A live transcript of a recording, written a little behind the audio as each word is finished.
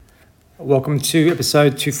Welcome to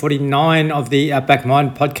episode 249 of the Outback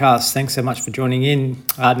Mind Podcast. Thanks so much for joining in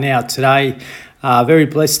now today. Very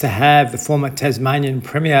blessed to have the former Tasmanian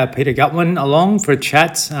Premier Peter Gutwein along for a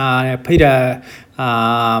chat. Peter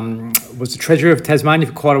was the Treasurer of Tasmania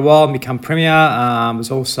for quite a while and become Premier.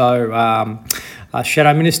 Was also a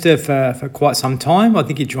Shadow Minister for quite some time. I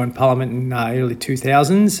think he joined Parliament in early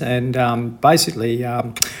 2000s and basically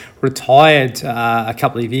retired a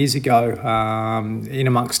couple of years ago in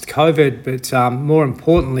amongst COVID. But more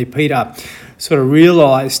importantly, Peter sort of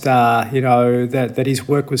realised, that his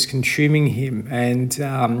work was consuming him, and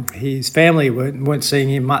his family weren't seeing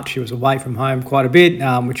him much. He was away from home quite a bit,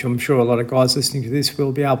 which I'm sure a lot of guys listening to this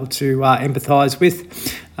will be able to empathise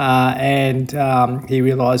with. And he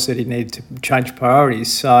realised that he needed to change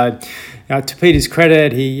priorities. So, to Peter's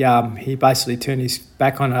credit, he basically turned his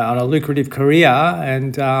back on a lucrative career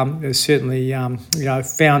and has certainly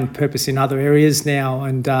found purpose in other areas now,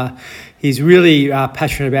 and he's really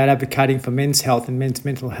passionate about advocating for men's health and men's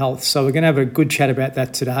mental health. So we're going to have a good chat about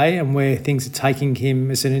that today and where things are taking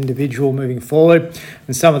him as an individual moving forward,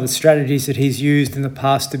 and some of the strategies that he's used in the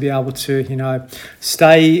past to be able to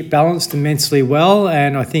stay balanced and mentally well.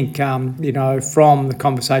 And I think from the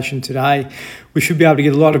conversation today, we should be able to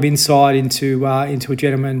get a lot of insight into a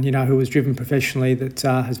gentleman, who was driven professionally, that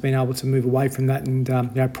has been able to move away from that and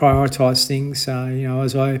prioritise things.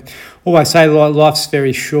 As I always say, life's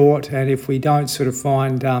very short, and if we don't sort of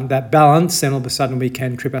find that balance, then all of a sudden we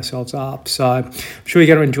can trip ourselves up. So I'm sure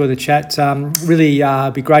you're going to enjoy the chat. Really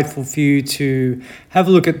be grateful for you to have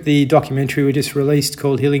a look at the documentary we just released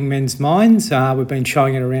called Healing Men's Minds. We've been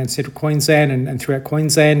showing it around central Queensland and throughout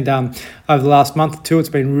Queensland over the last month or two. It's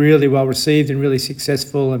been really well received and really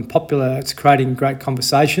successful and popular. It's creating great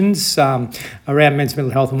conversations around men's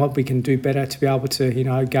mental health and what we can do better to be able to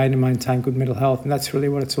gain and maintain good mental health. And that's really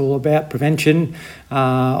what it's all about, prevention,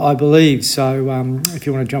 I believe. So if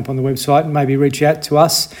you want to jump on the website and maybe reach out to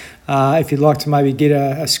us, if you'd like to maybe get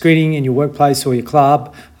a screening in your workplace or your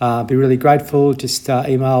club, be really grateful. Just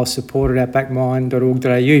email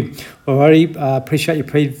support@outbackmind.org.au. Alrighty, appreciate your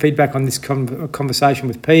feedback on this conversation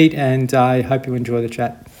with Pete, and I hope you enjoy the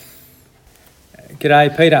chat.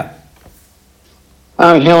 G'day, Peter.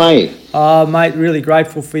 Oh, how are you? Mate, really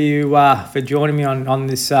grateful for you for joining me on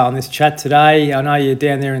this chat today. I know you're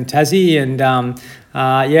down there in Tassie, and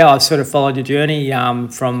I've sort of followed your journey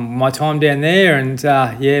from my time down there, and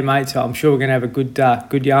mate, so I'm sure we're going to have a good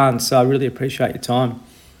yarn. So I really appreciate your time.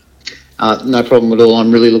 No problem at all.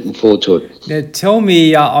 I'm really looking forward to it. Now, tell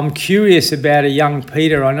me, I'm curious about a young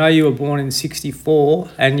Peter. I know you were born in '64,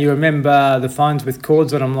 and you remember the phones with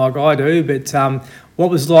cords on them like I do. But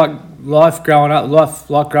what was life growing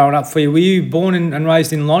up for you? Were you born and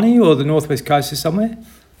raised in Lonnie or the northwest coast or somewhere?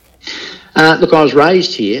 Look, I was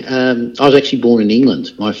raised here. I was actually born in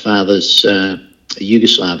England. My father's a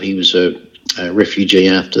Yugoslav. He was a refugee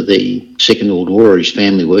after the Second World War, or his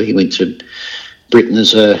family were. He went to Britain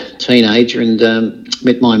as a teenager and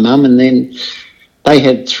met my mum, and then they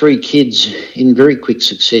had 3 kids in very quick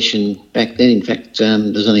succession back then. In fact,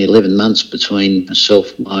 there's only 11 months between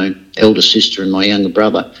myself, my elder sister and my younger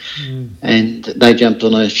brother, and they jumped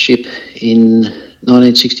on a ship in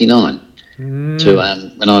 1969 to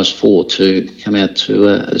when I was 4 to come out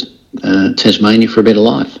to Tasmania for a better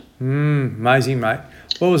life. Amazing, mate.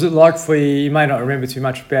 What was it like for you? You may not remember too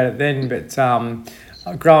much about it then, but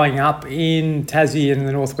growing up in Tassie and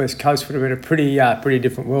the northwest coast would have been a pretty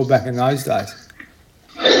different world back in those days.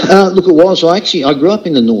 Look, it was. I grew up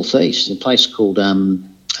in the northeast, a place called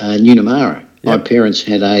Nunamara. Yep. My parents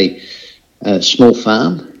had a small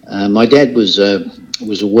farm. My dad was a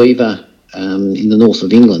weaver in the north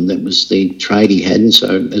of England. That was the trade he had, and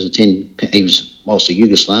so as he was whilst a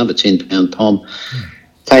Yugoslav, a 10-pound pom,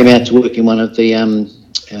 came out to work in one of the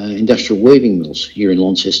industrial weaving mills here in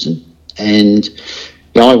Launceston. And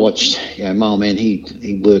I watched, my old man, he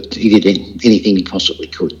worked, he did anything he possibly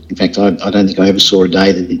could. In fact, I don't think I ever saw a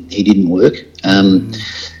day that he didn't work. They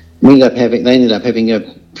ended up having a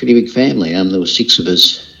pretty big family. There were 6 of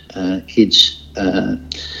us kids.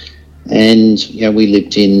 And we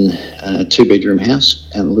lived in a 2-bedroom house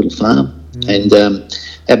and a little farm. And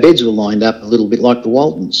our beds were lined up a little bit like the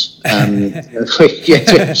Waltons. We had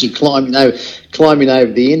to actually climbing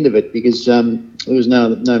over the end of it because there was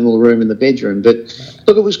no more room in the bedroom. But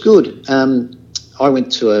look, it was good. I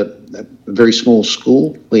went to a very small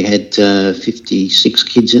school. We had 56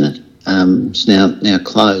 kids in it. It's now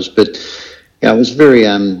closed, but it was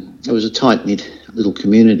it was a tight-knit little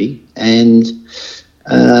community, and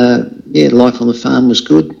life on the farm was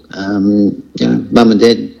good. Mum and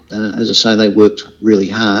Dad, as I say, they worked really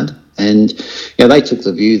hard, and they took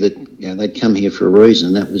the view that they'd come here for a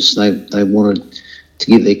reason. That was they wanted to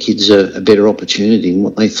give their kids a better opportunity than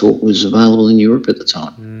what they thought was available in Europe at the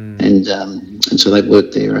time, and so they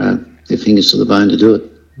worked their fingers to the bone to do it.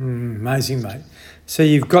 Amazing, mate. So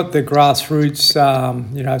you've got the grassroots,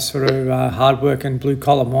 hard work and blue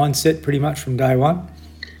collar mindset pretty much from day one.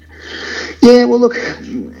 Yeah, well, look,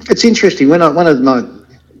 it's interesting. One of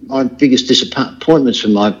my biggest disappointments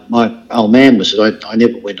from my old man was that I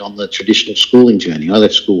never went on the traditional schooling journey. I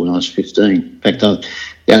left school when I was 15. In fact, I was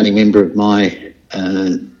the only member of my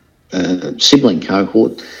sibling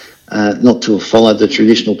cohort not to have followed the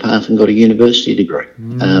traditional path and got a university degree.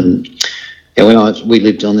 We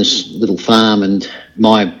lived on this little farm, and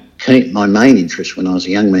my main interest when I was a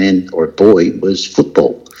young man or a boy was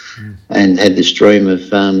football, and had this dream of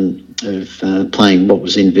playing what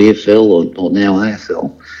was in VFL or now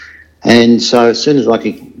AFL. And so as soon as I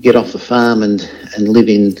could get off the farm and live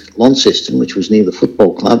in Launceston, which was near the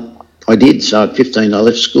football club, I did. So at 15 I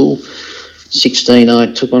left school. 16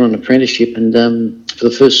 I took on an apprenticeship, and for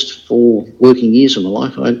the first 4 working years of my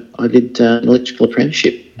life I did an electrical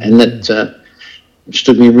apprenticeship, and that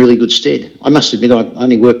stood me in really good stead. I must admit I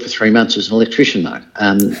only worked for 3 months as an electrician though.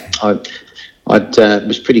 I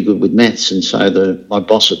was pretty good with maths, and so my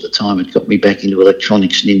boss at the time had got me back into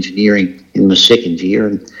electronics and engineering in my second year,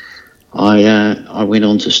 and I went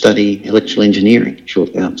on to study electrical engineering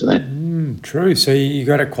shortly after that. True. So you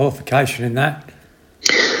got a qualification in that?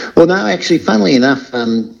 Well, no, actually, funnily enough,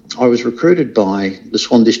 I was recruited by the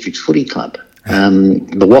Swan Districts Footy Club.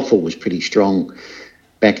 The waffle was pretty strong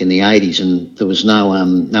back in the 80s, and there was no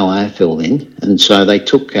AFL then, and so they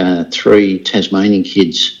took 3 Tasmanian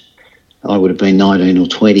kids. I would have been 19 or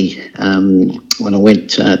 20 when I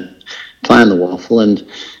went playing the waffle, and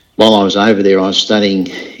while I was over there I was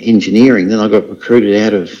studying engineering. Then I got recruited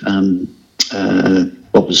out of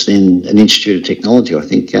what was then an Institute of Technology, I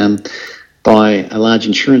think, by a large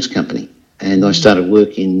insurance company, and I started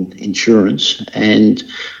work in insurance, and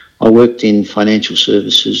I worked in financial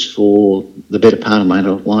services for the better part of my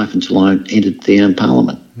adult life until I entered the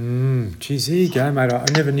Parliament. Geez, there you go, mate. I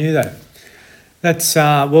never knew that. That's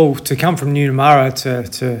to come from Nunamara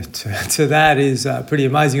to that is pretty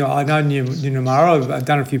amazing. I know Nunamara. I've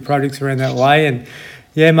done a few projects around that way, and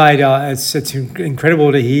yeah, mate, it's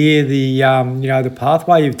incredible to hear the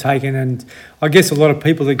pathway you've taken. And I guess a lot of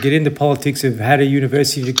people that get into politics have had a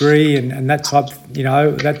university degree and that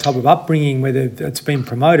type of upbringing, whether it's been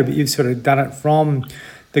promoted, but you've sort of done it from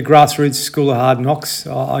the grassroots school of hard knocks,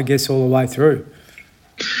 I guess, all the way through.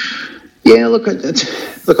 Yeah, look,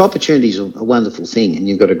 opportunities are a wonderful thing, and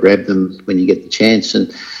you've got to grab them when you get the chance.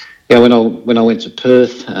 And when I went to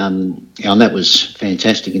Perth, and that was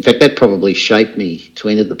fantastic. In fact, that probably shaped me to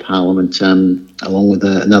enter the Parliament, along with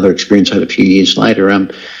another experience I had a few years later.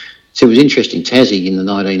 So it was interesting. Tassie in the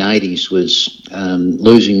 1980s was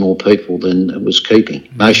losing more people than it was keeping.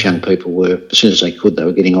 Most young people were, as soon as they could, they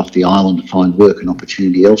were getting off the island to find work and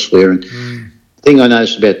opportunity elsewhere. And the thing I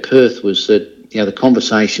noticed about Perth was that the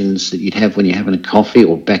conversations that you'd have when you're having a coffee,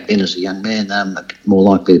 or back then as a young man, more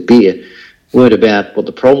likely a beer, weren't about what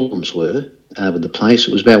the problems were with the place.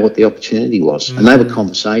 It was about what the opportunity was. And they were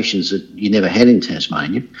conversations that you never had in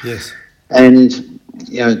Tasmania. Yes. And,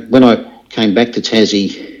 when I came back to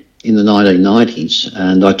Tassie in the 1990s,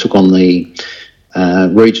 and I took on the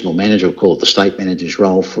regional manager, or call it the state manager's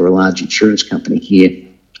role, for a large insurance company here,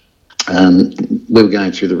 we were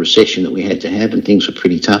going through the recession that we had to have, and things were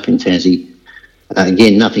pretty tough in Tassie.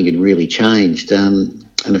 Again, nothing had really changed. And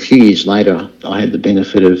a few years later, I had the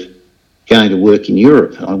benefit of going to work in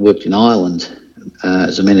Europe. I worked in Ireland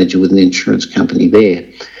as a manager with an insurance company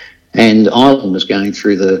there. And Ireland was going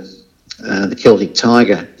through the Celtic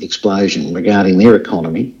Tiger explosion regarding their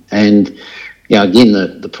economy. And, again,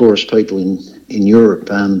 the poorest people in Europe,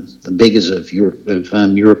 the beggars of Europe,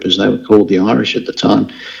 as they were called, the Irish at the time,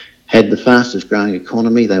 had the fastest growing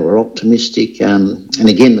economy. They were optimistic. And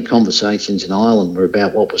again, the conversations in Ireland were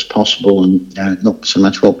about what was possible and not so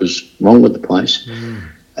much what was wrong with the place.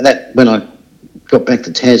 And that, when I got back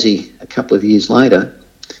to Tassie a couple of years later,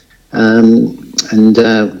 we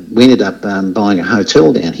ended up buying a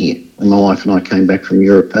hotel down here. When my wife and I came back from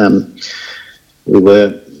Europe, we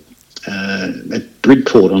were at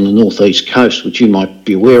Bridport on the northeast coast, which you might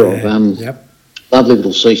be aware of. Lovely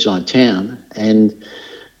little seaside town. And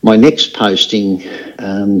my next posting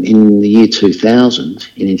in the year 2000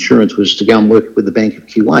 in insurance was to go and work with the Bank of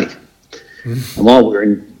Kuwait. And while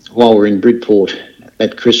we're in Bridport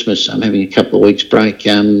at Christmas, I'm having a couple of weeks break.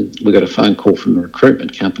 We got a phone call from the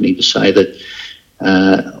recruitment company to say that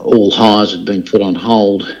all hires had been put on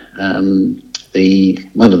hold. One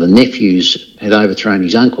of the nephews had overthrown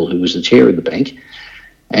his uncle, who was the chair of the bank,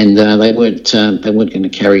 and they weren't going to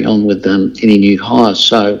carry on with any new hires.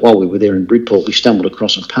 So while we were there in Bridport, we stumbled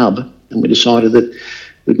across a pub, and we decided that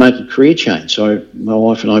we'd make a career change. So my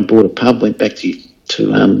wife and I bought a pub, went back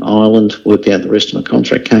to Ireland, worked out the rest of my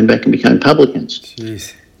contract, came back and became publicans.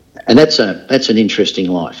 Jeez. And that's an interesting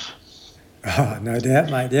life. Oh, no doubt,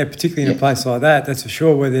 mate. Yeah, particularly in a place like that, that's for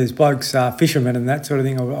sure, where there's blokes, fishermen and that sort of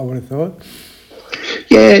thing, I would have thought.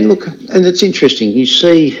 Yeah, and look, and it's interesting. You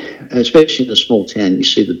see, especially in a small town, you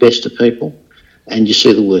see the best of people and you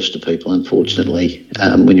see the worst of people, unfortunately,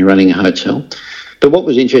 when you're running a hotel. But what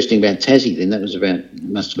was interesting about Tassie then,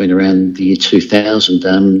 must have been around the year 2000,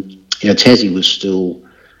 Tassie was still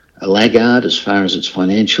a laggard as far as its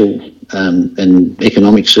financial and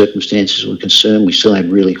economic circumstances were concerned. We still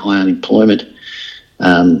had really high unemployment,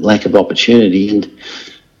 lack of opportunity. And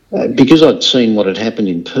because I'd seen what had happened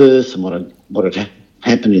in Perth and what had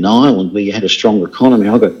happened in Ireland, where you had a stronger economy,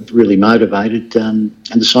 I got really motivated and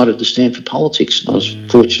decided to stand for politics. I was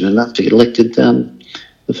fortunate enough to get elected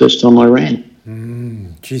the first time I ran.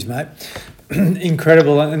 Geez, mate.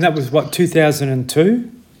 Incredible. And that was,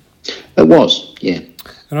 2002? It was, yeah.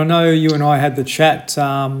 And I know you and I had the chat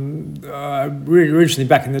originally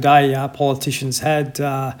back in the day. Politicians had,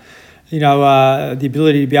 the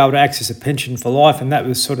ability to be able to access a pension for life, and that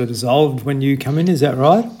was sort of dissolved when you come in. Is that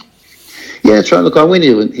right? Yeah, that's right. Look, I went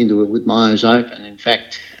into it with my eyes open. In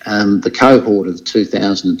fact, the cohort of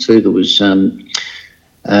 2002, there was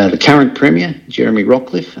the current Premier, Jeremy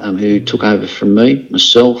Rockcliffe, who took over from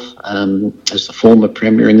myself, as the former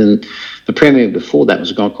Premier. And then the Premier before that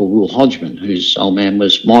was a guy called Will Hodgman, whose old man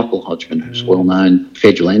was Michael Hodgman, who's a well-known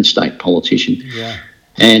federal and state politician. Yeah.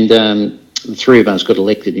 And the three of us got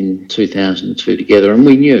elected in 2002 together, and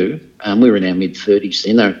we knew, we were in our mid-30s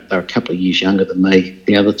then, they were a couple of years younger than me,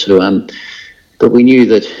 the other two, but we knew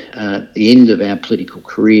that at the end of our political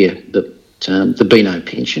career, that there'd be no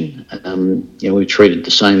pension. We were treated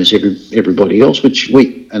the same as everybody else, which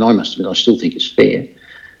and I must admit, I still think is fair.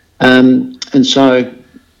 And so,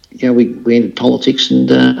 we entered politics and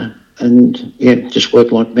just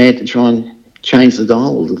worked like mad to try and change the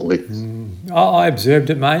dial a little bit. I observed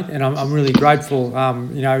it, mate, and I'm really grateful,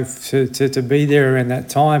 to be there around that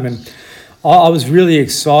time. And I was really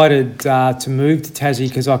excited to move to Tassie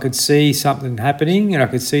because I could see something happening and I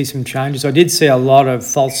could see some changes. I did see a lot of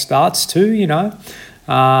false starts too,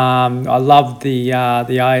 I loved the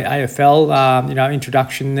AFL,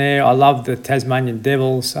 introduction there. I loved the Tasmanian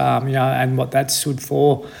Devils, and what that stood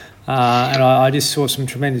for. And I just saw some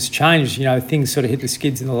tremendous change. Things sort of hit the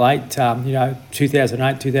skids in the late,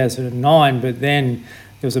 2008, 2009, but then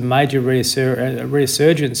there was a major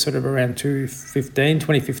resurgence sort of around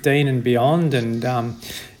 2015 and beyond. And,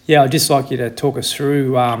 I'd just like you to talk us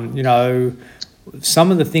through,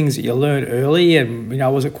 some of the things that you learned early and,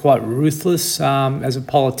 was it quite ruthless as a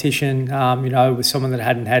politician, with someone that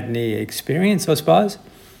hadn't had any experience, I suppose?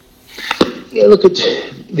 Yeah, look,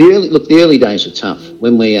 the early days are tough.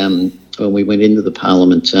 When we went into the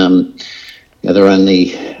Parliament, there were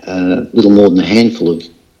only little more than a handful of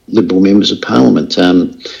Liberal members of Parliament,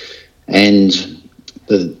 and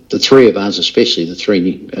the three of us, especially the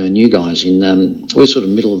three new guys, we're sort of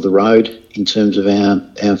middle of the road in terms of our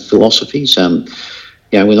philosophies. We're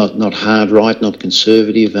not hard right, not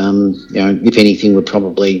conservative. If anything, we're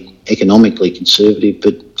probably economically conservative,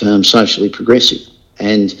 but socially progressive.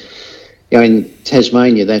 And in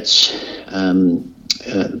Tasmania, that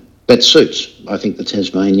suits, I think, the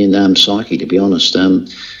Tasmanian psyche, to be honest.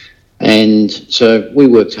 And so we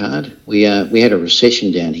worked hard. We had a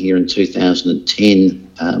recession down here in 2010,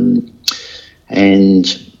 and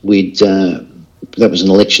that was an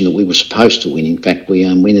election that we were supposed to win. In fact, we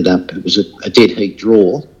ended up, it was a dead heat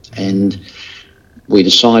draw, and we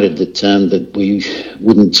decided that we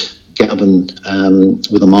wouldn't govern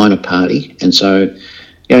with a minor party, and so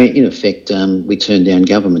in effect, we turned down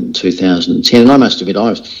government in 2010. And I must admit,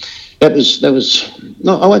 that was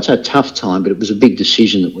not, I won't say a tough time, but it was a big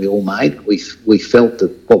decision that we all made. We felt that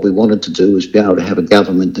what we wanted to do was be able to have a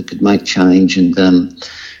government that could make change and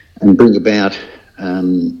bring about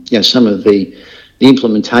some of the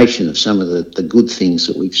implementation of some of the good things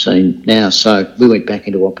that we've seen now. So we went back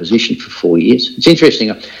into opposition for 4 years. It's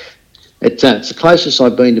interesting. It's the closest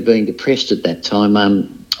I've been to being depressed at that time.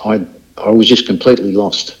 I was just completely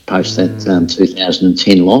lost post that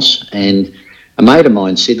 2010 loss, and a mate of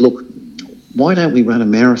mine said, "Look, why don't we run a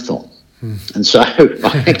marathon?" And so I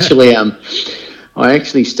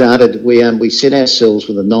actually started. We set ourselves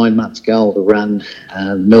with a 9-month goal to run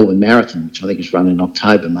Melbourne Marathon, which I think is run in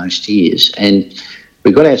October most years, and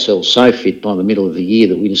we got ourselves so fit by the middle of the year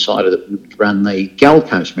that we decided that we would run the Gold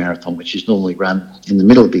Coast Marathon, which is normally run in the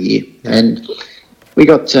middle of the year. And we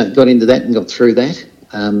got into that and got through that.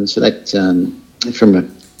 So that from a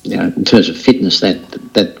in terms of fitness,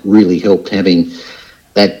 that really helped having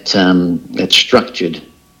that structured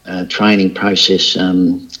training process,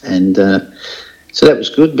 and so that was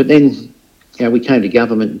good. But then we came to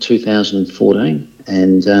government in 2014,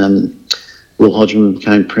 and Will Hodgman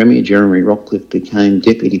became Premier, Jeremy Rockcliffe became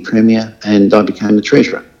Deputy Premier, and I became the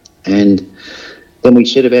Treasurer. And then we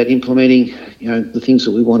set about implementing, the things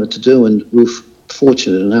that we wanted to do, and we were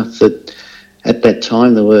fortunate enough that at that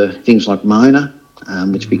time there were things like Mona,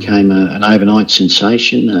 which became an overnight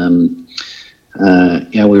sensation.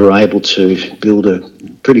 We were able to build a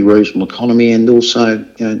pretty reasonable economy and also,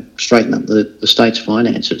 straighten up the state's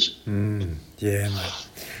finances. Yeah, mate.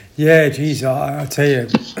 Yeah, geez, I tell you,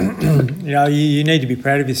 you need to be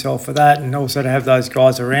proud of yourself for that, and also to have those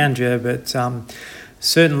guys around you. But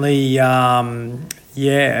certainly,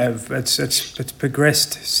 it's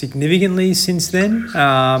progressed significantly since then.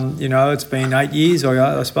 It's been 8 years, or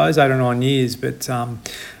I suppose 8 or 9 years, but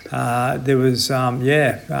there was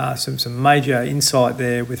some major insight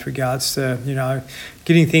there with regards to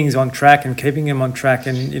getting things on track and keeping them on track.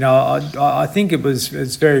 And I think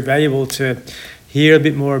it's very valuable to hear a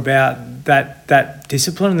bit more about that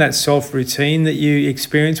discipline and that self-routine that you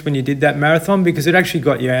experienced when you did that marathon, because it actually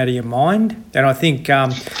got you out of your mind. And I think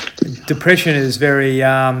depression is very,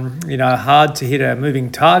 hard to hit a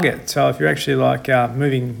moving target. So if you're actually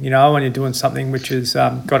moving, when you're doing something which has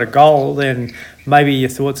got a goal, then maybe your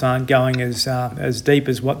thoughts aren't going as deep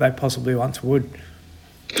as what they possibly once would.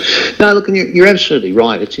 No, look, and you're absolutely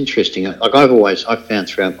right. It's interesting. I've found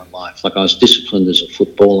throughout my life, I was disciplined as a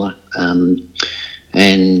footballer,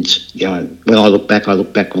 and when I look back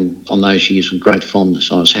on those years with great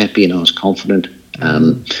fondness. I was happy and I was confident.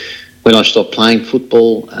 When I stopped playing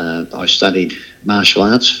football, I studied martial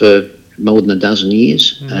arts for more than a dozen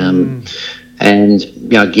years, and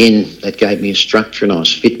again that gave me a structure, and I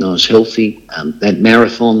was fit and I was healthy. That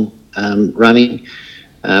marathon running.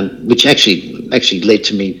 Which actually led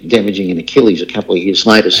to me damaging an Achilles a couple of years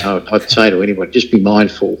later. So I'd say to anyone, just be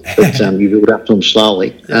mindful that you build up to them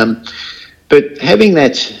slowly. But having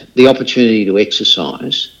the opportunity to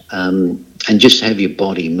exercise and just have your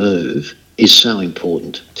body move is so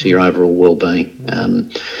important to your overall well-being.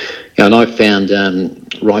 And I've found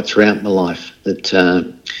right throughout my life that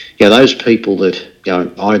those people that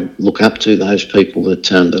I look up to, those people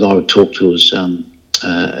that I would talk to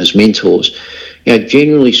as mentors.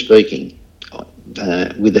 Generally speaking,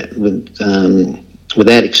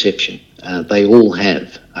 without exception, they all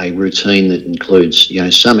have a routine that includes,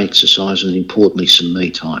 some exercise and importantly some me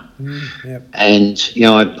time. Yep. And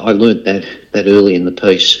I learnt that early in the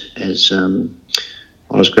piece as I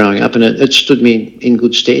was growing up, and it stood me in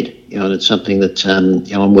good stead. And it's something that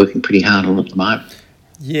I'm working pretty hard on at the moment.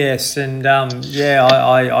 Yes, and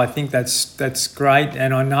I think that's great,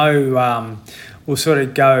 and I know. We'll sort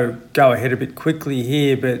of go ahead a bit quickly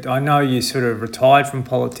here, but I know you sort of retired from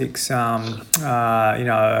politics,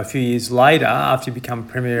 a few years later after you become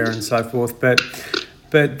Premier and so forth. But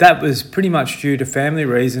that was pretty much due to family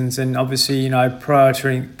reasons, and obviously,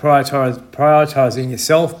 prioritising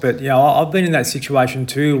yourself. But I've been in that situation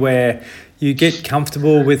too, where you get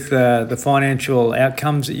comfortable with the financial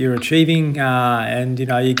outcomes that you're achieving, and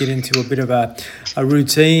you get into a bit of a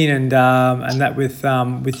routine and that with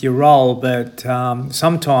your role. But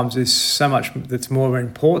sometimes there's so much that's more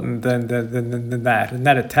important than that, and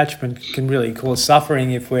that attachment can really cause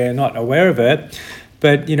suffering if we're not aware of it.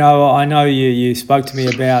 But I know you spoke to me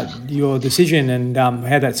about your decision and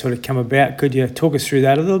how that sort of come about. Could you talk us through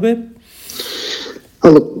that a little bit? Oh,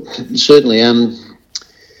 look, certainly.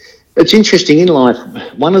 It's interesting in life.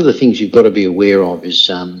 One of the things you've got to be aware of is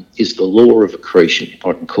the law of accretion, if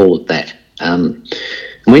I can call it that.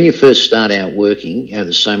 When you first start out working,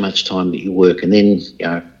 there's so much time that you work, and then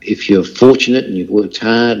if you're fortunate and you've worked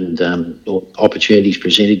hard and opportunities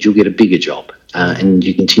presented, you'll get a bigger job, and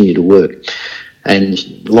you continue to work.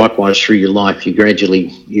 And likewise through your life, you gradually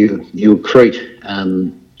you accrete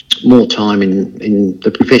more time in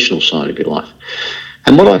the professional side of your life.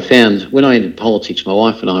 And what I found when I entered politics, my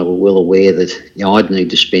wife and I were well aware that I'd need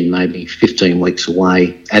to spend maybe 15 weeks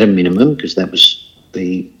away at a minimum, because that was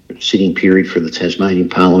the sitting period for the Tasmanian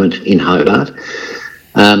Parliament in Hobart.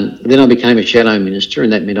 Then I became a shadow minister,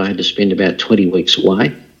 and that meant I had to spend about 20 weeks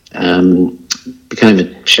away. Became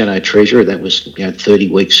a shadow treasurer. That was 30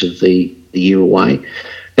 weeks of the year away.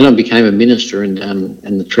 Then I became a minister and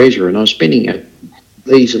the treasurer, and I was spending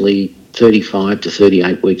easily 35 to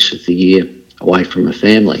 38 weeks of the year away from my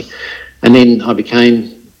family. And then I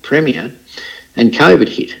became Premier, and COVID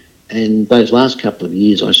hit. And those last couple of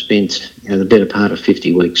years, I spent the better part of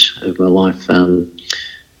 50 weeks of my life in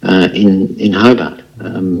Hobart,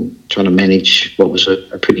 trying to manage what was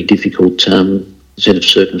a pretty difficult set of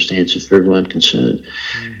circumstances for everyone concerned.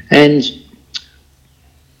 And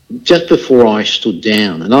just before I stood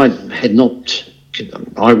down, and I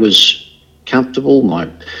was comfortable.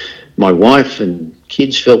 My wife and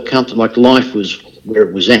kids felt comfortable, like life was where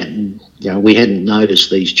it was at. And, we hadn't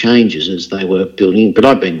noticed these changes as they were building. But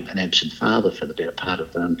I've been an absent father for the better part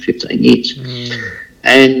of 15 years.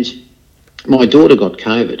 And my daughter got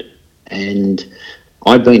COVID, and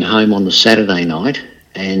I'd been home on the Saturday night,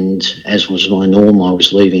 and as was my norm, I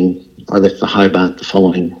left for Hobart the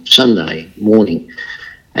following Sunday morning.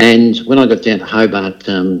 And when I got down to Hobart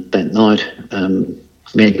that night,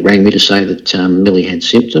 Mandy rang me to say that Millie had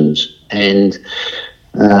symptoms, and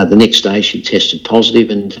the next day she tested positive,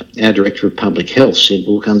 and our Director of Public Health said,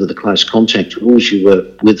 well, look, under the close contact rules, you were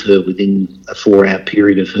with her within a 4-hour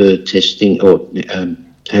period of her testing or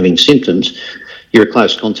having symptoms. You're a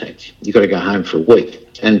close contact. You've got to go home for a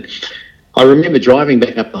week. And I remember driving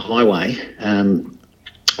back up the highway,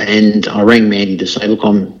 and I rang Mandy to say, look,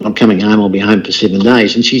 I'm coming home. I'll be home for 7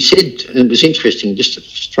 days. And she said, and it was interesting, just a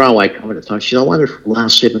throwaway comment at the time, she said, I wonder if we'll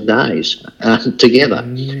last 7 days together.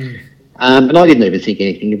 And I didn't even think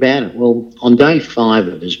anything about it. Well, on day 5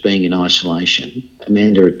 of us being in isolation,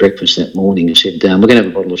 Amanda at breakfast that morning said, we're going to have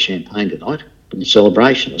a bottle of champagne tonight for the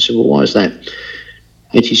celebration. I said, well, why is that?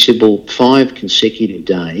 And she said, well, 5 consecutive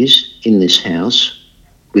days in this house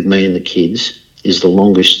with me and the kids is the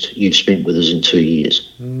longest you've spent with us in 2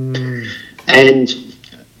 years. And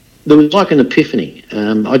there was like an epiphany.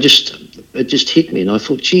 It just hit me, and I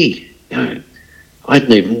thought, gee, I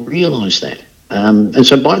hadn't even realised that. And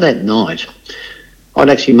so by that night, I'd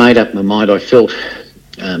actually made up my mind. I felt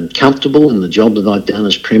comfortable in the job that I'd done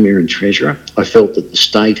as Premier and Treasurer. I felt that the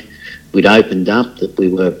state, we'd opened up, that we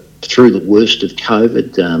were through the worst of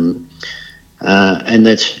COVID, and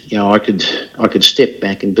that I could step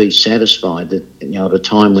back and be satisfied that at a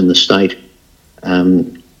time when the state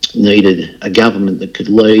needed a government that could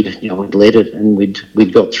lead, we'd led it and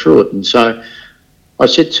we'd got through it. And so I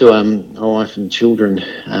said to my wife and children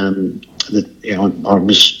that I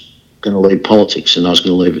was going to leave politics, and I was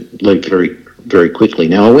going to leave very, very quickly.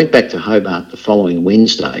 Now, I went back to Hobart the following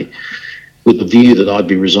Wednesday with the view that I'd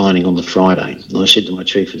be resigning on the Friday. And I said to my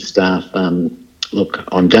Chief of Staff, look,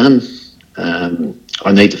 I'm done.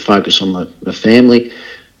 I need to focus on my family.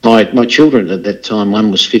 My children at that time,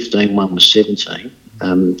 one was 15, one was 17.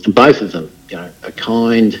 And both of them, are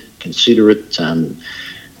kind, considerate.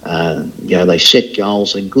 They set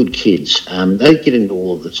goals. They're good kids. They get into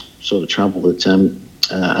all of the sort of trouble that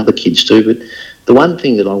other kids do. But the one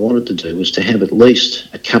thing that I wanted to do was to have at least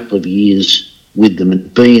a couple of years with them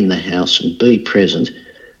and be in the house and be present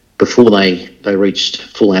before they reached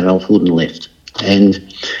full adulthood and left.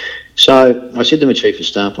 And so I said to my Chief of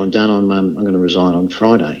Staff, I'm done. I'm going to resign on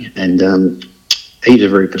Friday. And he's a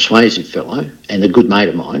very persuasive fellow and a good mate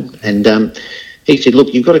of mine. And he said,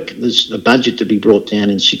 look, there's a budget to be brought down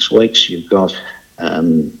in 6 weeks. You've got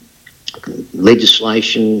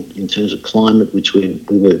legislation in terms of climate, which we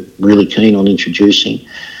were really keen on introducing.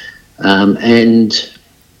 And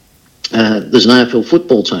there's an AFL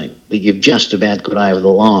football team that you've just about got over the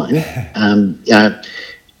line.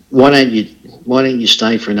 Why don't you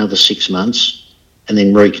stay for another 6 months and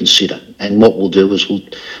then reconsider? And what we'll do is we'll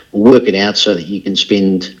work it out so that you can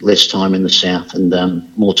spend less time in the south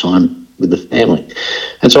and more time with the family.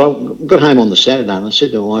 And so I got home on the Saturday and I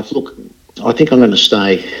said to my wife, look, I think I'm going to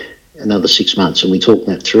stay another 6 months. And we talked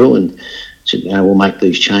that through and said, we'll make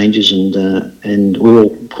these changes, and we're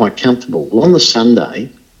all quite comfortable. Well, on the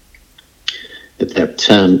Sunday, at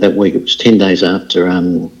that week, it was 10 days after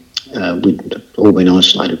we'd all been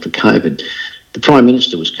isolated for COVID, the Prime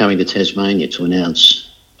Minister was coming to Tasmania to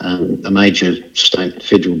announce a major state and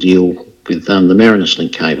federal deal with the Marinus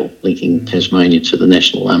Link cable linking Tasmania to the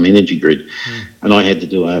national energy grid. And I had to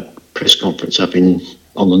do a press conference up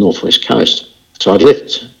on the northwest coast. So I'd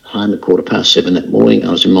left home at 7:15 that morning.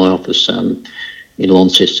 I was in my office in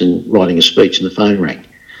Launceston writing a speech, and the phone rang.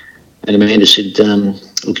 And Amanda said,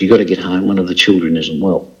 look, you've got to get home. One of the children isn't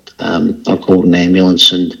well. I called an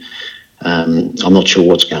ambulance and I'm not sure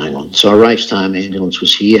what's going on. So I raced home. The ambulance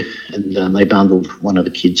was here, and they bundled one of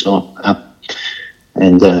the kids up.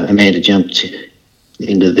 And Amanda jumped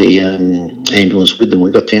into the ambulance with them.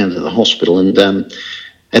 We got down to the hospital, and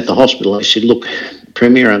at the hospital I said, look,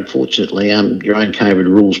 Premier, unfortunately, your own COVID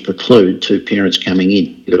rules preclude 2 parents coming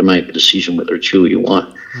in. You've got to make a decision whether it's you or your wife.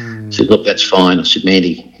 I said, look, that's fine. I said,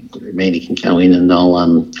 Mandy can go in, and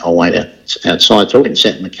I'll wait outside. So I went and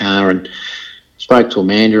sat in the car and spoke to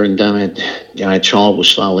Amanda, and our child was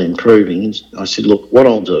slowly improving. And I said, look, what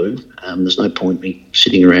I'll do, there's no point me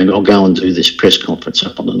sitting around. I'll go and do this press conference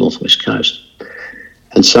up on the Northwest Coast.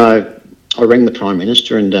 And so I rang the Prime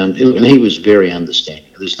Minister, and he was very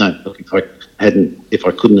understanding. There's no, look, if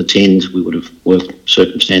I couldn't attend, we would have worked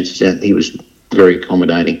circumstances out. He was very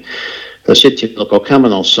accommodating. So I said to him, look, I'll come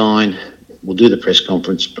and I'll sign. We'll do the press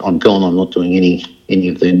conference. I'm gone. I'm not doing any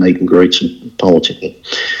of the meet and greets and politicking.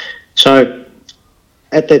 So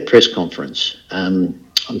at that press conference, I'm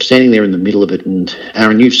standing there in the middle of it, and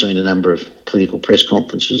Aaron, you've seen a number of political press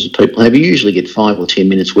conferences that people have. You usually get 5 or 10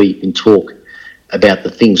 minutes where you can talk about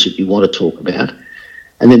the things that you want to talk about,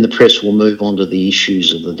 and then the press will move on to the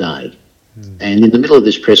issues of the day. And in the middle of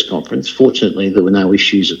this press conference, fortunately, there were no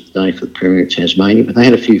issues of the day for the Premier of Tasmania, but they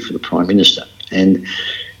had a few for the Prime Minister. And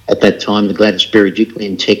at that time, the Gladys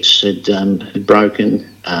Berejiklian texts had broken.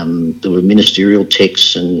 There were ministerial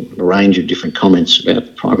texts and a range of different comments about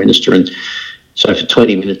the Prime Minister. And so for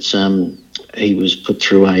 20 minutes, he was put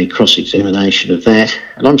through a cross-examination of that.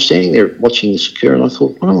 And I'm standing there watching this occur, and I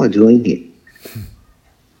thought, what am I doing here?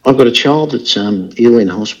 I've got a child that's ill in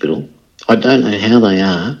hospital. I don't know how they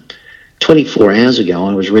are. 24 hours ago,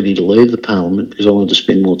 I was ready to leave the Parliament because I wanted to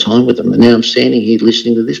spend more time with them. And now I'm standing here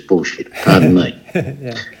listening to this bullshit, pardon me.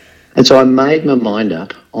 Yeah. And so I made my mind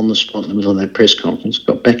up on the spot in the middle of that press conference,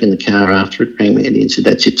 got back in the car after it, rang Andy and said,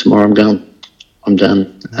 that's it, tomorrow I'm going. I'm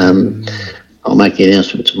done. I'll make the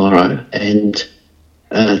announcement tomorrow. And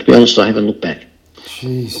to be honest, I haven't looked back.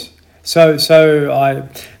 Jeez. So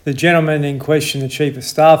the gentleman in question, the Chief of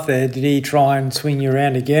Staff there, did he try and swing you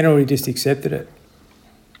around again, or he just accepted it?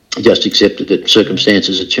 He just accepted it.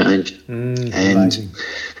 Circumstances had changed. And amazing.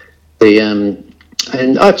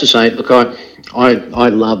 And I have to say, look, I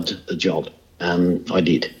loved the job. I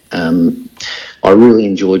did. I really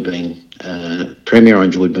enjoyed being Premier. I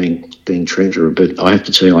enjoyed being Treasurer, but I have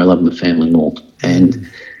to tell you, I love my family more.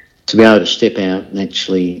 And to be able to step out and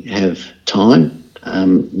actually have time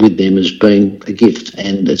with them has been a gift.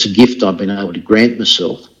 And it's a gift I've been able to grant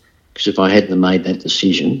myself, because if I hadn't made that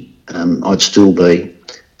decision, I'd still be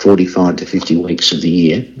 45 to 50 weeks of the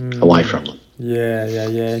year away from them. Yeah,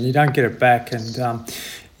 and you don't get it back. And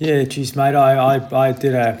yeah, geez, mate, I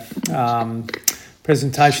did a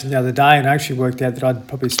presentation the other day, and I actually worked out that I'd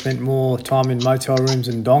probably spent more time in motel rooms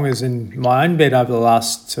and dongers in my own bed over the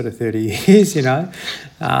last sort of 30 years, you know.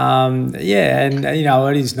 Yeah, and, you know,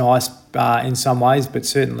 it is nice in some ways, but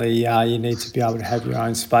certainly you need to be able to have your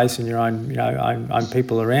own space and your own, you know, own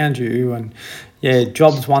people around you. And yeah,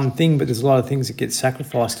 job's one thing, but there's a lot of things that get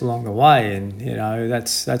sacrificed along the way, and you know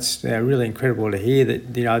that's really incredible to hear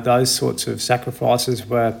that, you know, those sorts of sacrifices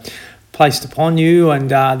were placed upon you, and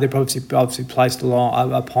they're obviously placed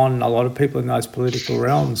upon a lot of people in those political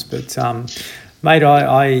realms. But mate,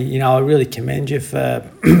 I really commend you for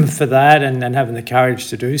for that and having the courage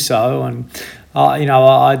to do so. And you know,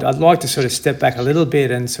 I'd like to sort of step back a little bit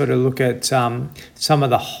and sort of look at some of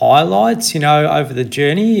the highlights, you know, over the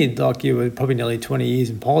journey. Like, you were probably nearly 20 years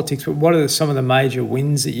in politics, but what are some of the major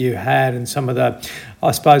wins that you had, and some of the,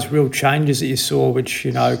 I suppose, real changes that you saw, which,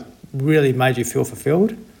 you know, really made you feel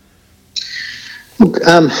fulfilled? Look,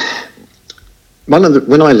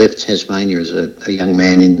 when I left Tasmania as a young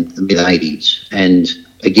man in the mid-'80s, and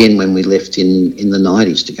again when we left in the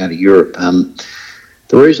 '90s to go to Europe,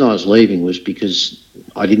 the reason I was leaving was because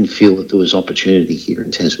I didn't feel that there was opportunity here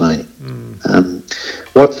in Tasmania.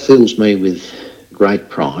 What fills me with great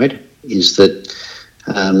pride is that,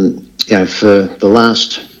 you know, for the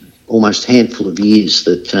last almost handful of years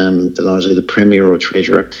that I was either Premier or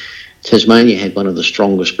Treasurer, Tasmania had one of the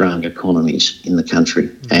strongest growing economies in the country,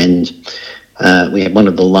 and we had one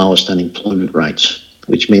of the lowest unemployment rates,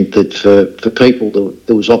 which meant that for people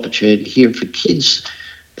there was opportunity here, and for kids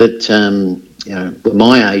that you know, were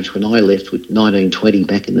my age when I left, with 1920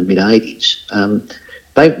 back in the mid-'80s,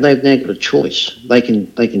 they've now got a choice. They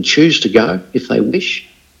can choose to go if they wish.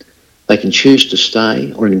 They can choose to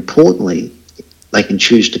stay, or importantly, they can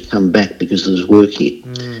choose to come back because there's work here.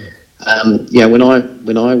 Yeah, when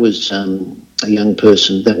I was a young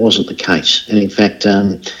person, that wasn't the case, and in fact,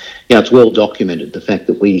 yeah, it's well documented the fact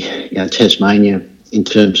that we, you know, Tasmania, in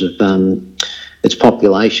terms of its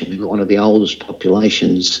population, we've got one of the oldest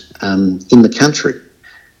populations in the country,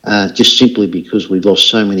 just simply because we've lost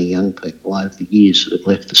so many young people over the years that have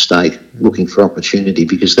left the state looking for opportunity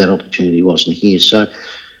because that opportunity wasn't here. So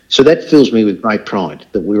that fills me with great pride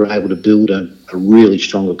that we were able to build a really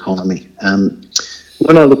strong economy.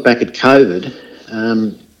 When I look back at COVID,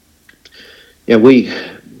 yeah,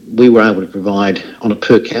 we were able to provide on a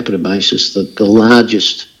per capita basis the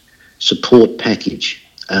largest support package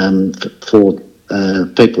for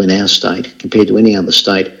people in our state compared to any other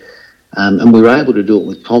state. And we were able to do it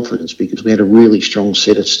with confidence because we had a really strong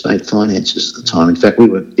set of state finances at the time. In fact, we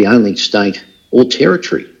were the only state or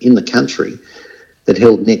territory in the country that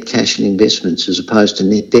held net cash and investments as opposed to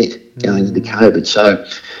net debt going into COVID. So,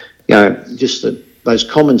 just those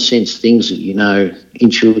common sense things that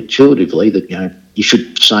intuitively that, you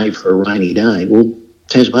should save for a rainy day. Well,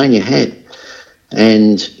 Tasmania had.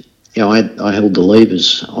 And, I held the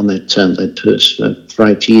levers on that purse for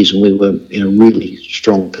 8 years, and we were in a really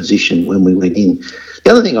strong position when we went in.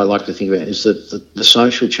 The other thing I like to think about is the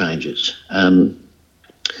social changes.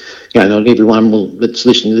 Not everyone that's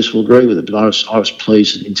listening to this will agree with it, but I was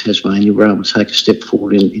pleased that in Tasmania we were able to take a step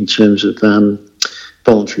forward in terms of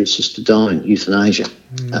voluntary assisted dying, euthanasia.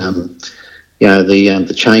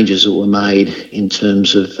 The changes that were made in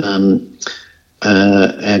terms of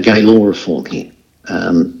our gay law reform here.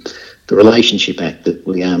 The Relationship Act that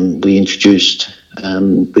we introduced,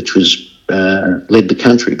 which was led the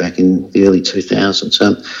country back in the early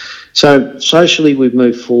 2000s. So socially we've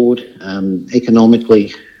moved forward.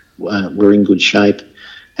 Economically we're in good shape.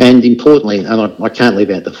 And importantly, and I can't leave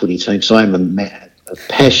out the footy team because I'm a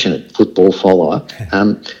passionate football follower,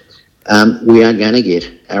 we are going to get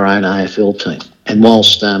our own AFL team. And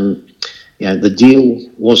whilst the deal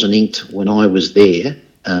wasn't inked when I was there,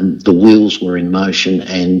 the wheels were in motion,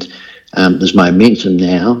 and there's momentum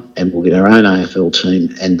now, and we'll get our own AFL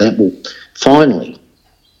team, and that will finally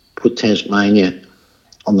put Tasmania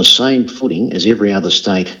on the same footing as every other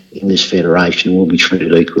state in this federation. We'll be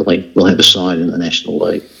treated equally. We'll have a side in the National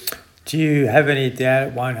League. Do you have any doubt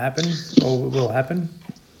it won't happen or will happen?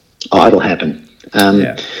 Oh, it'll happen.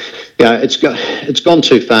 It's gone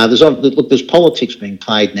too far. There's politics being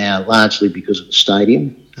played now largely because of the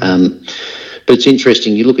stadium. But it's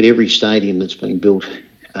interesting, you look at every stadium that's been built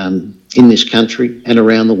in this country and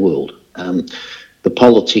around the world.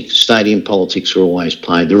 Stadium politics are always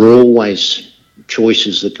played. There are always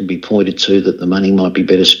choices that can be pointed to that the money might be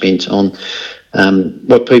better spent on.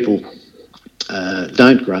 What people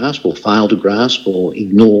don't grasp or fail to grasp or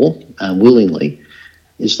ignore willingly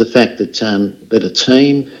is the fact that a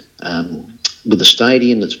team with a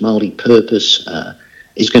stadium that's multi-purpose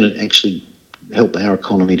is going to actually help our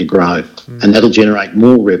economy to grow, and that'll generate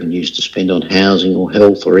more revenues to spend on housing or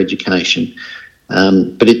health or education.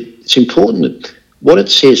 But it's important that what it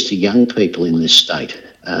says to young people in this state.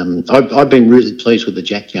 I've been really pleased with the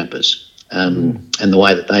Jack Jumpers and the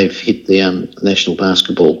way that they've hit the National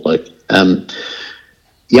Basketball League.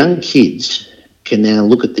 Young kids can now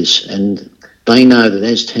look at this and they know that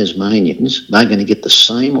as Tasmanians, they're going to get the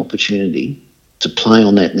same opportunity to play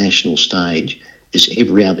on that national stage as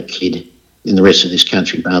every other kid in the rest of this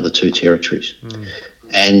country, bar the two territories.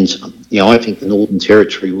 And I think the Northern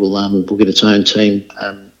Territory will get its own team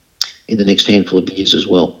in the next handful of years as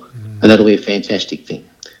well, and that'll be a fantastic thing.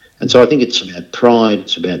 And so I think it's about pride,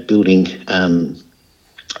 it's about building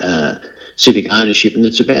civic ownership, and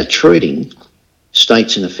it's about treating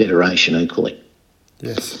states in a federation equally.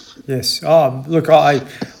 Yes. Oh, look, I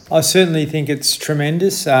certainly think it's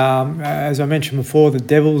tremendous. As I mentioned before, the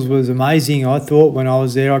Devils was amazing. I thought when I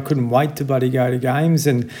was there, I couldn't wait to bloody go to games,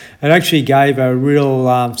 and it actually gave a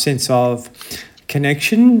real sense of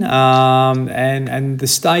connection. And the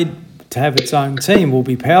state to have its own team will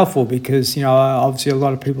be powerful because obviously a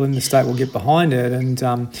lot of people in the state will get behind it,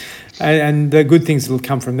 and the good things that will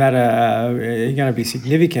come from that are going to be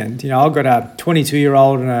significant. I've got a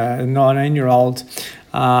 22-year-old and a 19-year-old.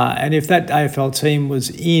 And if that AFL team was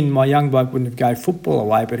in, my young bloke wouldn't have gave football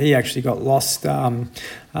away, but he actually got lost, coming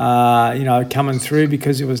through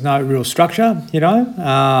because there was no real structure,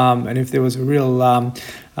 and if there was a real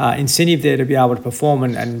incentive there to be able to perform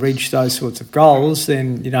and reach those sorts of goals,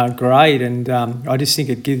 then, great. And I just think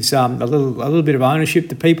it gives a little bit of ownership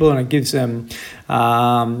to people, and it gives them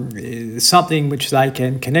something which they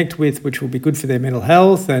can connect with, which will be good for their mental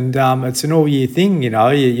health. And it's an all-year thing,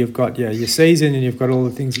 you've got your season and you've got all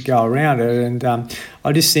the things that go around it. And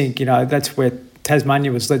I just think, that's where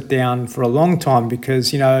Tasmania was let down for a long time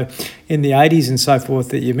because, in the 80s and so forth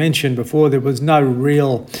that you mentioned before, there was no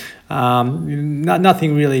real,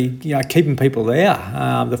 nothing really, keeping people there,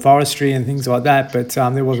 the forestry and things like that, but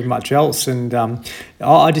there wasn't much else. And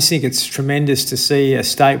I just think it's tremendous to see a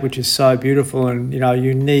state which is so beautiful and,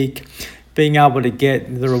 unique being able to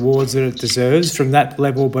get the rewards that it deserves from that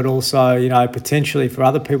level, but also, potentially for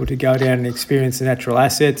other people to go down and experience the natural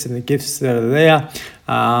assets and the gifts that are there,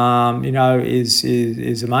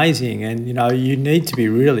 is amazing. And, you need to be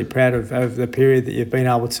really proud of the period that you've been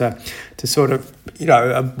able to sort of,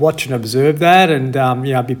 watch and observe that and,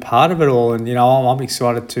 be part of it all. And, I'm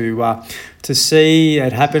excited to see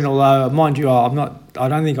it happen. Although, mind you, I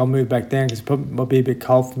don't think I'll move back down because it might be a bit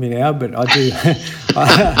cold for me now, but I do,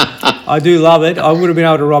 I do love it. I would have been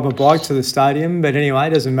able to ride my bike to the stadium, but anyway,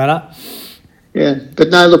 it doesn't matter. Yeah, but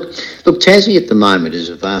no, look, Tassie at the moment is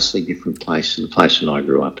a vastly different place than the place that I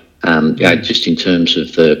grew up. Just in terms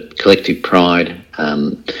of the collective pride,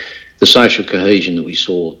 the social cohesion that we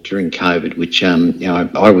saw during COVID, which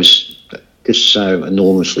I was just so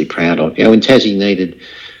enormously proud of. When Tassie needed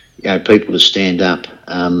people to stand up,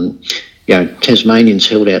 Tasmanians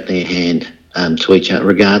held out their hand to each other,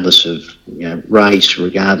 regardless of race,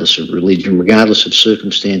 regardless of religion, regardless of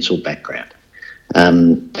circumstance or background.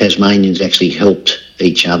 Tasmanians actually helped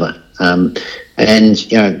each other, and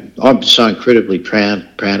I'm so incredibly proud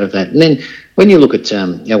of that. And then when you look at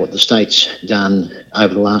what the state's done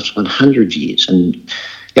over the last 100 years, and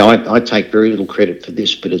I take very little credit for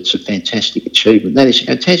this, but it's a fantastic achievement. That is,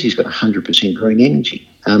 Tassie's got 100% green energy.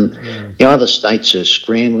 Other states are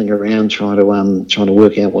scrambling around trying to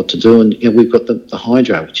work out what to do, and we've got the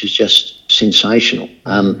hydro, which is just sensational.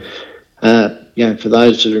 For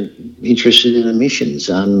those that are interested in emissions,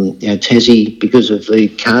 Tassie, because of the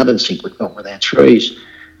carbon sink we've got with our trees,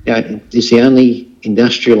 is the only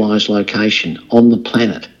industrialised location on the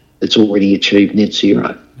planet that's already achieved net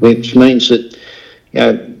zero, which means that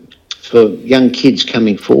for young kids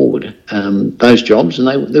coming forward, those jobs, and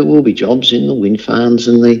there will be jobs in the wind farms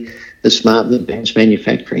and the smart and advanced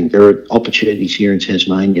manufacturing. There are opportunities here in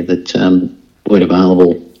Tasmania that weren't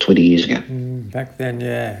available 20 years ago. Back then,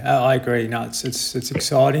 yeah, I agree. No, it's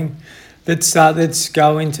exciting. Let's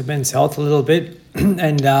go into men's health a little bit.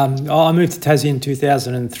 And I moved to Tassie in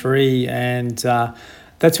 2003, and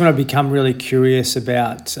that's when I become really curious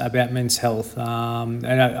about men's health. And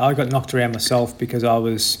I got knocked around myself because I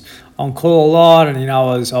was on call a lot, and I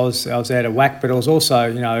was out of whack. But I was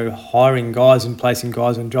also hiring guys and placing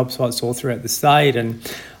guys on job sites all throughout the state, and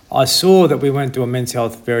I saw that we weren't doing men's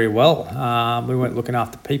health very well. We weren't looking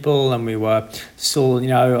after people, and we were still,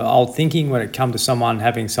 old thinking when it come to someone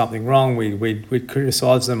having something wrong. We'd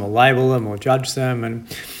criticise them or label them or judge them. And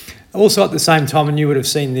also at the same time, and you would have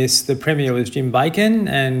seen this, the Premier was Jim Bacon,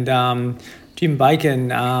 and Jim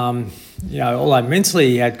Bacon, although mentally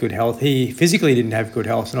he had good health, he physically didn't have good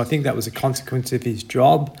health, and I think that was a consequence of his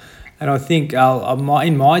job. And I think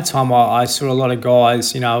in my time, I saw a lot of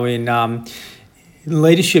guys, in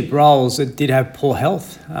leadership roles that did have poor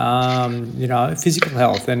health, physical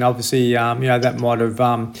health, and obviously, that might have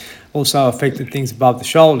also affected things above the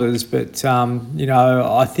shoulders. But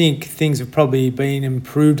I think things have probably been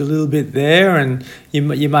improved a little bit there, and you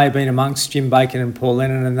may have been amongst Jim Bacon and Paul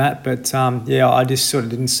Lennon and that. But I just sort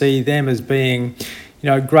of didn't see them as being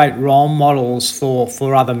great role models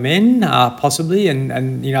for other men, possibly, and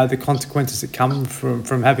the consequences that come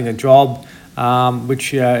from having a job,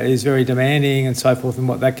 which is very demanding and so forth, and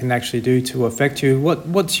what that can actually do to affect you.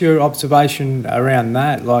 What's your observation around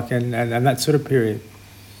that, and that sort of period?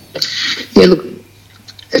 Yeah, look,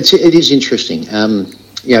 it is interesting.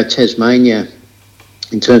 Tasmania,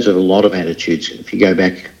 in terms of a lot of attitudes, if you go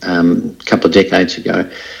back a couple of decades ago,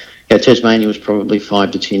 Tasmania was probably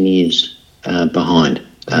 5 to 10 years behind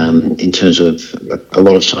in terms of a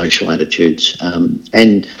lot of social attitudes,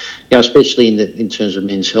 and especially in terms of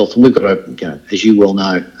men's health. And we've got as you well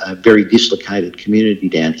know, a very dislocated community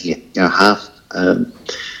down here.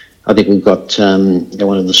 I think we've got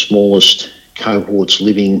one of the smallest cohorts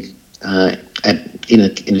living in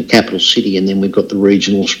a capital city, and then we've got the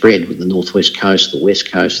regional spread with the northwest coast, the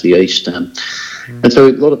west coast, the east, and so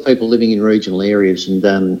a lot of people living in regional areas, and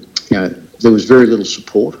there was very little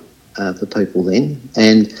support for people then,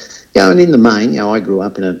 and in the main, I grew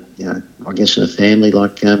up in a family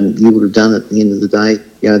like you would have done at the end of the day.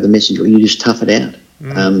 The message was you just tough it out.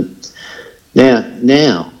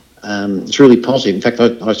 Now it's really positive. In fact,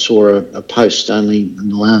 I saw a post only in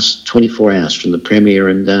the last 24 hours from the Premier,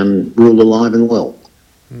 and we're all alive and well.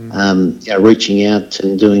 Reaching out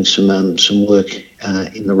and doing some work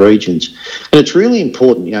in the regions, and it's really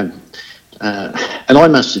important. And I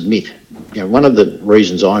must admit, one of the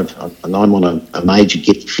reasons I'm on a major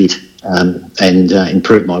get fit and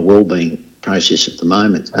improve my wellbeing process at the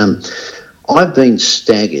moment. I've been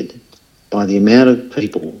staggered by the amount of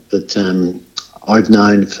people that I've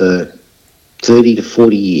known for 30 to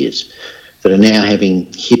 40 years that are now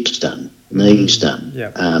having hips done, knees done,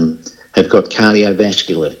 have got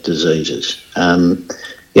cardiovascular diseases,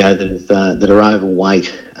 that are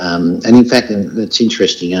overweight. And in fact, it's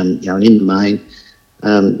interesting, and in the main,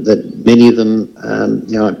 that many of them,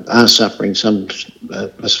 are suffering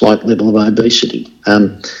a slight level of obesity.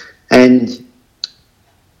 And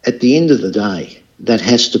at the end of the day, that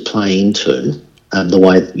has to play into the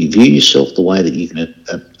way that you view yourself, the way that you can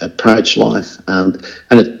approach life. And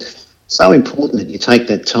it's so important that you take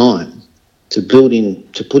that time to put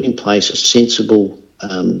in place a sensible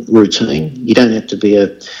routine. You don't have to be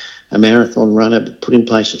a marathon runner, but put in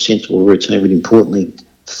place a sensible routine, but importantly,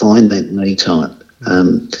 find that me time.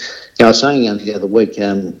 I was saying the other week,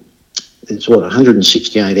 it's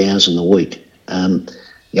 168 hours in the week.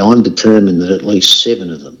 I'm determined that at least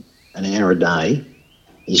 7 of them, an hour a day,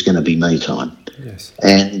 is going to be me time. Yes.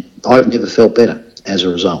 And I've never felt better as a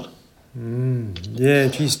result. Yeah,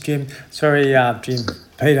 geez, Jim. Sorry,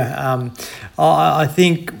 Peter. I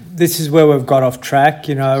think this is where we've got off track.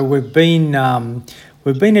 We've been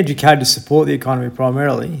educated to support the economy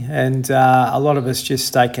primarily, and a lot of us just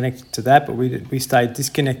stay connected to that, but we stay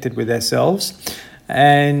disconnected with ourselves.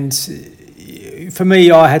 And for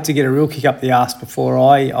me, I had to get a real kick up the arse before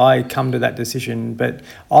I come to that decision. But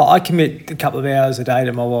I commit a couple of hours a day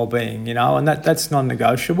to my wellbeing, and that's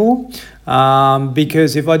non-negotiable.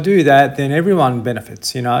 Because if I do that, then everyone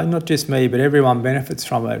benefits, not just me, but everyone benefits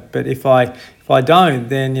from it. But if I don't,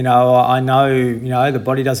 then, I know, the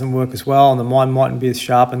body doesn't work as well and the mind mightn't be as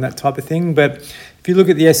sharp and that type of thing. But if you look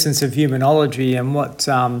at the essence of humanology and what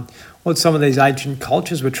some of these ancient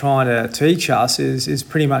cultures were trying to teach us is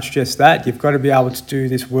pretty much just that. You've got to be able to do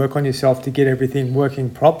this work on yourself to get everything working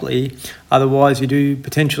properly. Otherwise, you do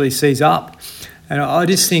potentially seize up. And I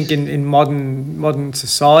just think in modern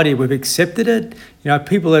society, we've accepted it.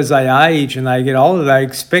 People as they age and they get older, they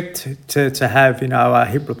expect to have, a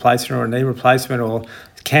hip replacement or a knee replacement or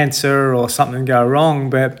cancer or something go wrong.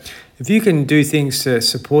 But if you can do things to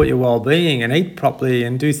support your well-being and eat properly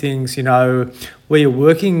and do things, where you're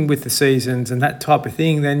working with the seasons and that type of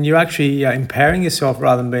thing, then you're actually empowering yourself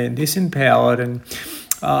rather than being disempowered. And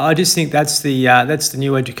I just think that's the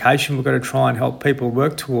new education we've got to try and help people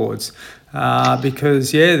work towards.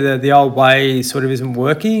 Because the old way sort of isn't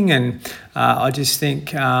working, and I just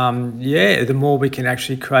think the more we can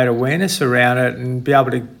actually create awareness around it and be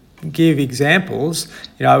able to give examples,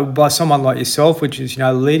 by someone like yourself, which is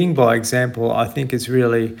leading by example, I think is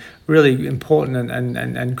really, really important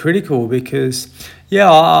and critical. Because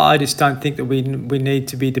I just don't think that we need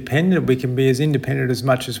to be dependent. We can be as independent as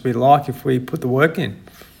much as we like if we put the work in.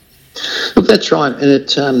 Look, that's right, and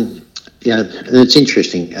it's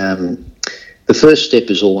interesting. The first step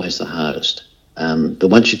is always the hardest, but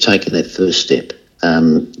once you've taken that first step,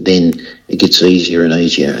 then it gets easier and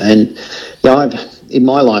easier. And in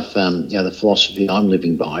my life, the philosophy I'm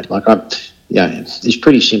living by, it's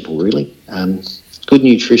pretty simple, really. Good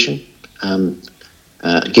nutrition,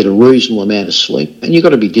 get a reasonable amount of sleep, and you've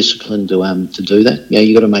got to be disciplined to do that.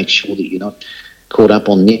 You've got to make sure that you're not caught up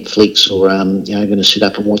on Netflix or going to sit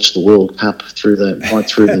up and watch the World Cup right through the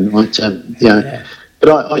night.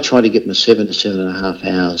 But I try to get my 7 to 7.5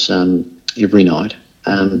 hours every night,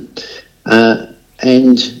 and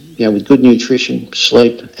with good nutrition,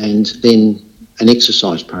 sleep, and then an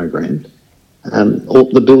exercise program. All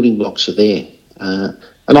the building blocks are there. And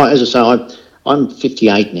I'm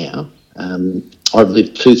 58 now. I've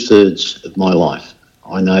lived 2/3 of my life.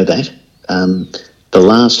 I know that. The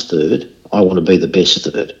last third, I want to be the best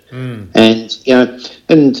third. And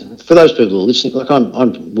for those people who are listening,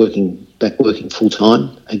 I'm working full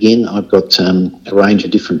time again. I've got a range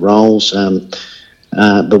of different roles,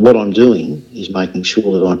 but what I'm doing is making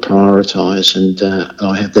sure that I prioritise and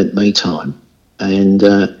I have that me time. And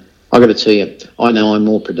I've got to tell you, I know I'm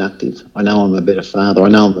more productive. I know I'm a better father. I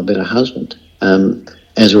know I'm a better husband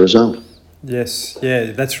as a result. Yes,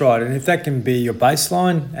 that's right. And if that can be your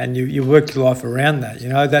baseline and you work your life around that,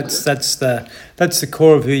 that's the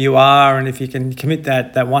core of who you are. And if you can commit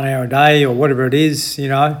that 1 hour a day or whatever it is,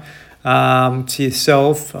 to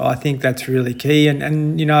yourself, I think that's really key.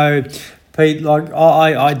 And Pete,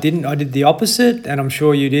 I did the opposite, and I'm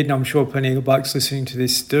sure you did, and I'm sure plenty of blokes listening to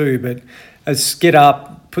this do. But it's get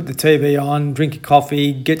up, put the TV on, drink a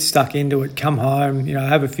coffee, get stuck into it, come home,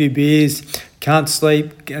 have a few beers, can't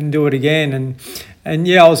sleep, and do it again. And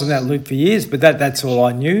I was in that loop for years, but that's all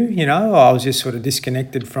I knew. I was just sort of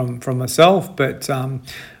disconnected from myself. But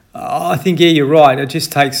I think you're right. It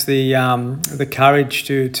just takes the courage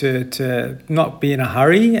to not be in a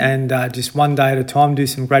hurry and just one day at a time do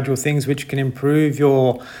some gradual things which can improve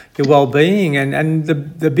your well-being. And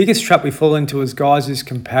the biggest trap we fall into as guys is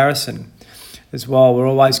comparison. as well. We're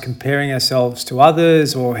always comparing ourselves to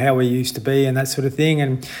others or how we used to be and that sort of thing.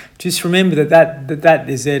 And just remember that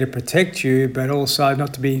is there to protect you, but also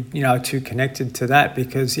not to be, too connected to that,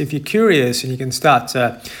 because if you're curious and you can start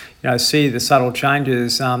to, see the subtle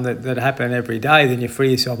changes that happen every day, then you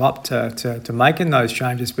free yourself up to making those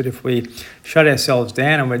changes. But if we shut ourselves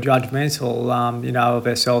down and we're judgmental, of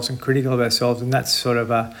ourselves and critical of ourselves, and that's sort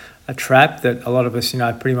of a trap that a lot of us,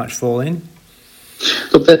 pretty much fall in.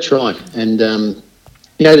 Look, that's right. And,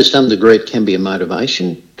 to some degree it can be a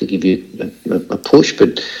motivation to give you a push,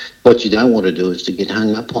 but what you don't want to do is to get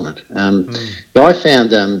hung up on it. I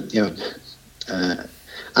found,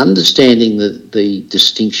 understanding the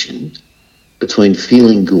distinction between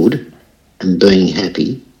feeling good and being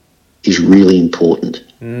happy is really important.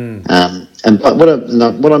 And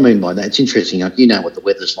what I mean by that, it's interesting. You know what the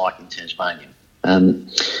weather's like in Tasmania.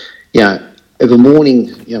 Of a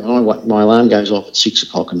morning, my alarm goes off at 6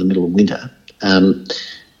 o'clock in the middle of winter.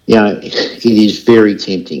 It is very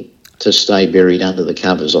tempting to stay buried under the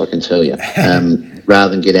covers, I can tell you,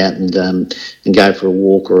 rather than get out and go for a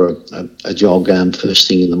walk or a jog first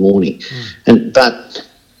thing in the morning. But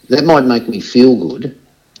that might make me feel good,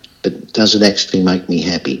 but does it actually make me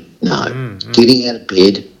happy? No. Getting out of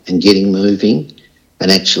bed and getting moving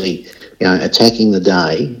and actually, attacking the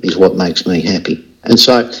day is what makes me happy. And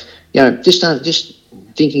so, just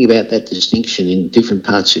thinking about that distinction in different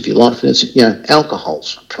parts of your life. And it's,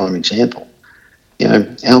 alcohol's a prime example.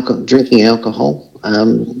 Drinking alcohol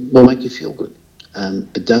will make you feel good,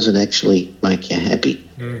 but does it actually make you happy?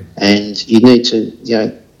 And you need to,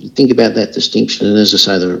 think about that distinction. And as I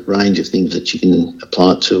say, the range of things that you can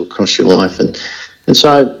apply it to across your life. And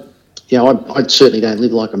so, I certainly don't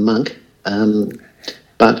live like a monk,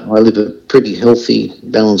 but I live a pretty healthy,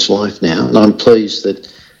 balanced life now. And I'm pleased that,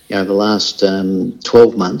 the last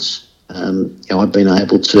 12 months, I've been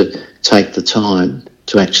able to take the time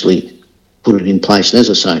to actually put it in place. And as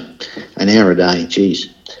I say, an hour a day, geez,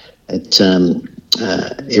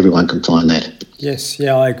 everyone can find that. Yes,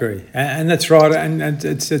 I agree. And that's right. And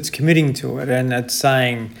it's committing to it, and it's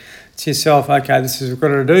saying to yourself, okay, this is what I've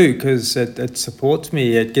got to do because it supports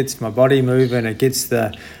me. It gets my body moving. It gets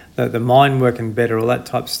the mind working better, all that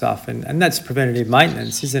type of stuff. And that's preventative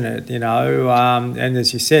maintenance, isn't it? And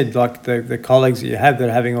as you said, like the colleagues that you have that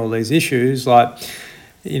are having all these issues, like,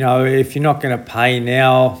 if you're not going to pay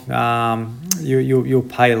now, you'll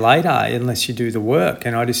pay later unless you do the work.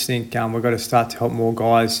 And I just think we've got to start to help more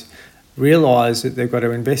guys realise that they've got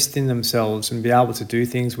to invest in themselves and be able to do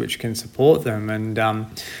things which can support them. And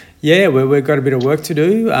we've got a bit of work to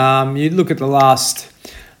do. You look at the last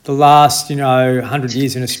 100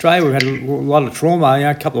 years in Australia, we've had a lot of trauma,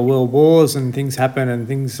 a couple of world wars and things happen and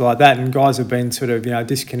things like that, and guys have been sort of,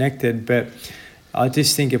 disconnected. But I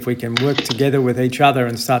just think if we can work together with each other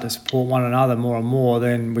and start to support one another more and more,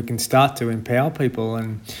 then we can start to empower people.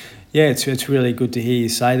 And it's really good to hear you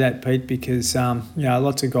say that, Pete, because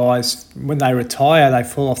lots of guys, when they retire, they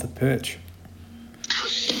fall off the perch.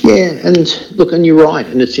 Yeah, and look, and you're right,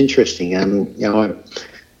 and it's interesting.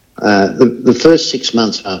 The first 6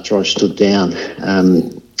 months after I stood down,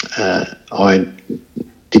 I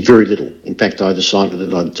did very little. In fact, I decided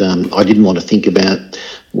that I didn't want to think about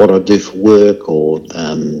what I'd do for work or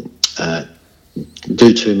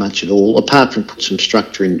do too much at all, apart from put some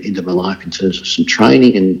structure into my life in terms of some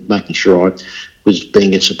training and making sure I was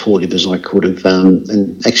being as supportive as I could have,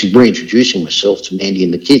 and actually reintroducing myself to Mandy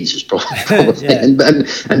and the kids is probably yeah.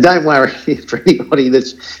 and don't worry for anybody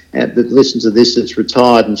that listens to this that's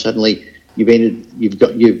retired and suddenly you're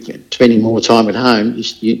spending more time at home.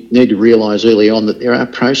 You need to realise early on that there are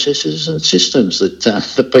processes and systems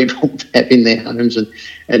that people have in their homes,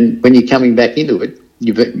 and when you're coming back into it,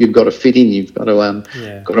 you've got to fit in. You've got to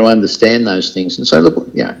understand those things. And so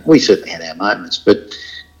look, we certainly had our moments, but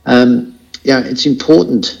it's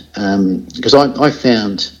important because I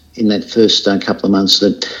found in that first couple of months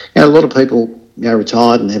that a lot of people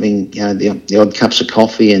retired and having the odd cups of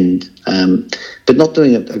coffee and but not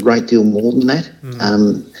doing a great deal more than that.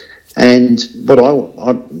 And what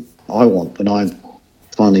I want when I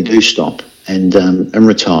finally do stop and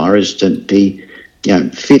retire is to be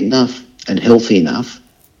fit enough and healthy enough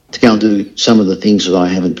to go and do some of the things that I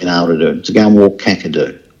haven't been able to do, to go and walk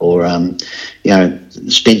Kakadu or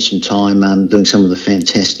spend some time doing some of the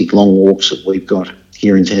fantastic long walks that we've got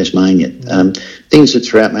here in Tasmania. Things that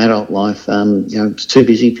throughout my adult life, it's too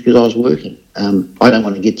busy because I was working. I don't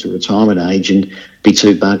want to get to retirement age and be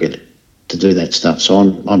too buggered to do that stuff. So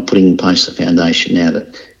I'm putting in place the foundation now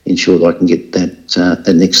to ensure that I can get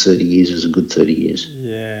that next 30 years is a good 30 years.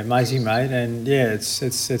 Yeah, amazing, mate. And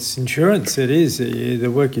it's insurance. It is the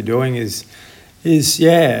work you're doing is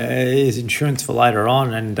is insurance for later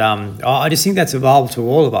on. And I just think that's evolved to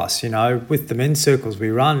all of us, with the men's circles we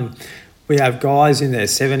run. We have guys in their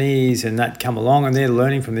 70s and that come along and they're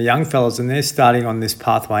learning from the young fellas and they're starting on this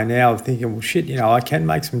pathway now of thinking, well, shit, I can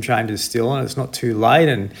make some changes still and it's not too late.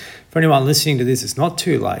 And for anyone listening to this, it's not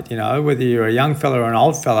too late, whether you're a young fella or an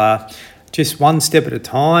old fella, just one step at a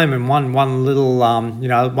time and one little, one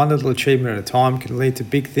little achievement at a time can lead to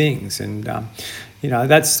big things. And,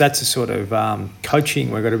 that's a sort of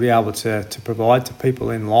coaching we're going to be able to provide to people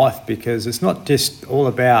in life, because it's not just all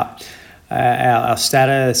about our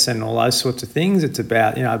status and all those sorts of things. It's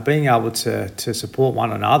about, being able to support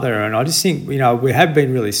one another. And I just think, we have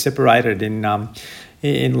been really separated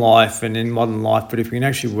in life and in modern life, but if we can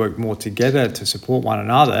actually work more together to support one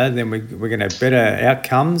another, then we're going to have better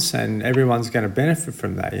outcomes and everyone's going to benefit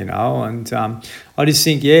from that, And I just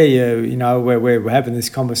think, we're having this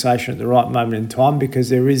conversation at the right moment in time, because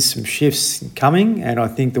there is some shifts coming, and I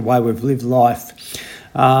think the way we've lived life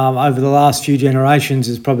over the last few generations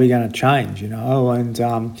is probably going to change,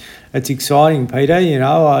 and it's exciting, Peter.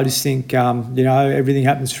 I just think, everything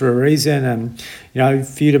happens for a reason, and,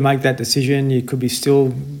 for you to make that decision, you could be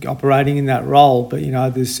still operating in that role, but,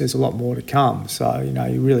 there's a lot more to come. So,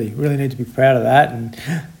 you really, really need to be proud of that. And,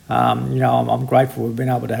 I'm grateful we've been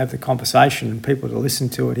able to have the conversation and people to listen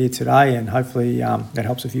to it here today, and hopefully that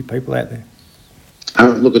helps a few people out there.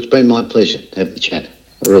 Look, it's been my pleasure to have the chat.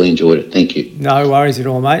 I really enjoyed it. Thank you. No worries at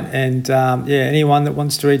all, mate. And anyone that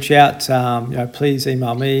wants to reach out, please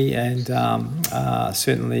email me, and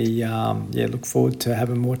certainly, look forward to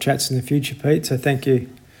having more chats in the future, Pete. So thank you.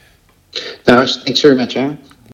 No, thanks very much, Aaron.